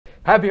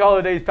Happy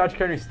holidays, Patrick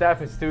Henry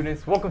staff and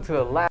students. Welcome to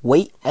the last.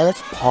 Wait, and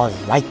let's pause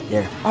right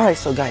there. Alright,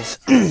 so guys,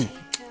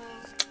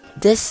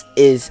 this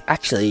is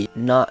actually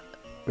not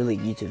really a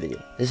YouTube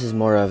video. This is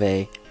more of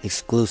a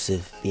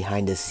exclusive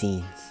behind the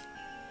scenes.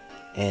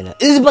 And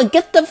but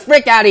get the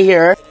frick out of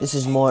here. This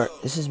is more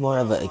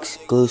of an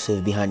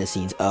exclusive behind the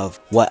scenes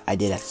of what I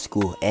did at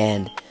school.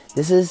 And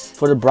this is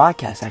for the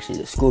broadcast, actually,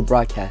 the school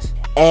broadcast.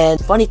 And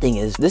funny thing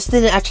is, this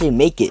didn't actually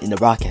make it in the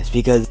broadcast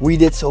because we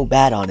did so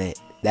bad on it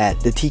that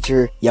the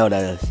teacher yelled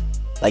at us.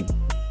 Like,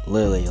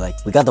 literally, like,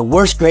 we got the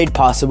worst grade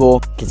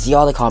possible. You can see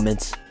all the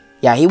comments.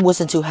 Yeah, he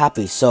wasn't too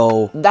happy,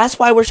 so that's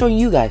why we're showing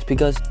you guys,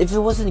 because if it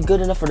wasn't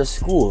good enough for the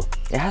school,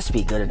 it has to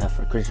be good enough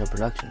for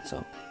CringeNoProductions.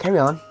 So carry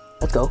on,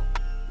 let's go.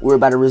 We're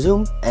about to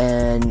resume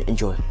and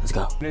enjoy. Let's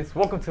go.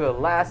 Welcome to the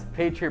last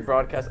Patriot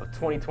broadcast of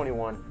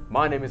 2021.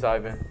 My name is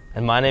Ivan.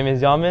 And my name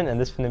is Yamin,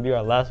 and this is gonna be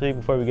our last week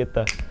before we get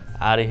the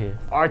out of here.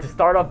 All right, to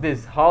start off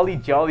this holly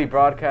jolly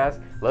broadcast,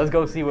 let's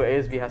go see what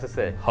ASB has to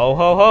say. Ho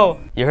ho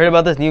ho! You heard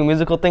about this new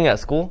musical thing at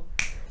school?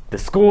 The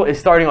school is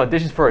starting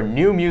auditions for a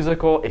new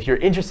musical. If you're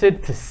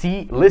interested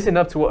to listen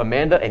up to what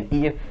Amanda and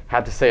Ian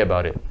have to say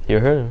about it. You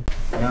heard him.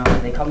 You know,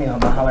 they call me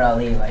Muhammad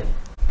Ali, like,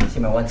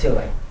 see my 1-2,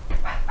 like.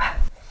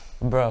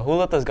 Bro, who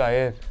let this guy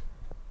in?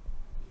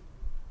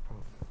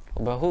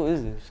 Bro, who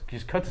is this?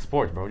 Just cut to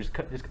sports, bro. Just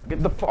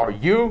get the. Are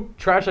you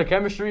trash at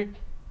chemistry?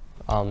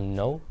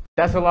 No.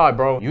 That's a lie,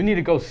 bro. You need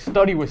to go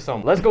study with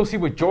some. Let's go see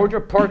what Georgia,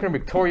 Parker, and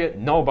Victoria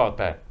know about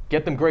that.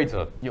 Get them grades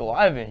up. Yo,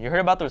 Ivan, you heard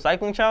about the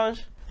recycling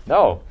challenge?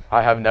 No,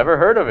 I have never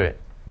heard of it.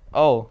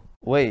 Oh,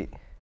 wait.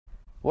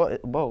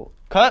 What? Bro,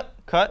 cut.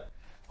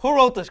 Who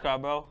wrote this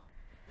crap, bro?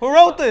 Who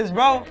wrote this,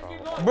 bro?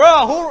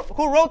 Bro,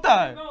 who wrote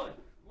that?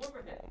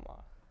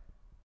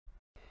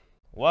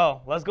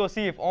 Well, let's go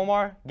see if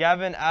Omar,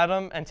 Gavin,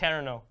 Adam, and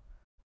Tanner know.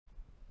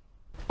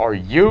 Are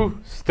you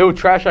still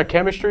trash at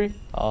chemistry?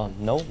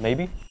 No,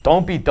 maybe.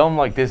 Don't be dumb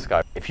like this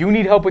guy. If you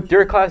need help with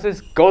your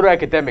classes, go to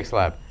academics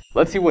lab.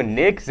 Let's see what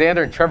Nick,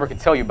 Xander, and Trevor can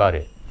tell you about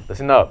it.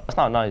 Listen up. That's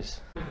not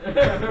nice.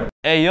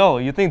 Hey, yo,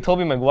 you think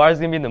Tobey Maguire's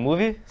gonna be in the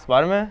movie,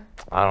 Spider-Man?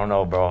 I don't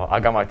know, bro. I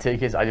got my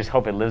tickets. I just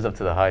hope it lives up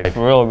to the hype.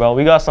 For real, bro.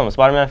 We got some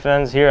Spider-Man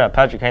fans here at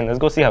Patrick Henry. Let's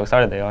go see how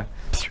excited they are.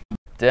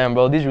 Damn,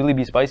 bro, these really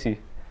be spicy.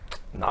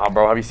 Nah,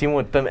 bro. Have you seen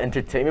what them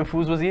entertainment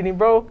fools was eating,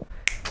 bro?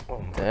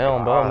 Oh,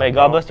 damn, bro. May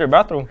God bless their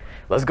bathroom.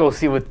 Let's go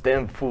see what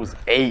them fools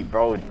ate,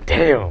 bro.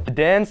 Damn. The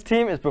dance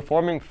team is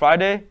performing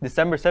Friday,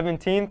 December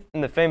 17th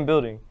in the Fame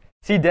building.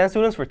 See dance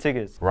students for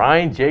tickets.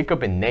 Ryan,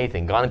 Jacob, and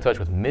Nathan got in touch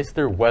with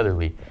Mr.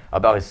 Weatherly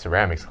about his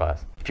ceramics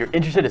class. If you're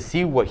interested to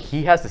see what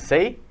he has to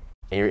say,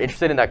 and you're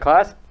interested in that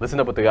class,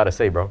 listen up what they got to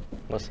say, bro.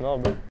 Listen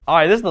up, bro. All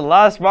right, this is the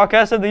last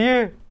broadcast of the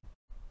year.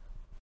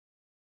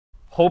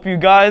 Hope you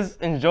guys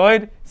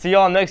enjoyed. See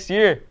y'all next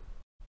year.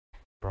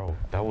 Bro,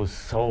 that was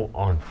so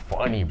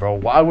unfunny, bro.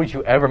 Why would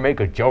you ever make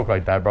a joke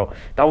like that, bro?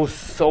 That was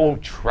so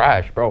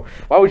trash, bro.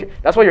 Why would you?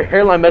 That's why your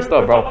hairline messed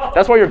up, bro.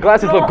 That's why your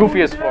glasses look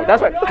goofy as fuck. That's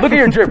why. Look at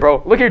your drip,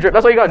 bro. Look at your drip.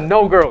 That's why you got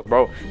no girls,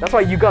 bro. That's why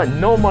you got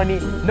no money,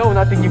 no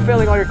nothing. You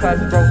failing all your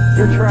classes, bro.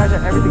 You're trash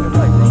at everything in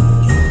life, bro.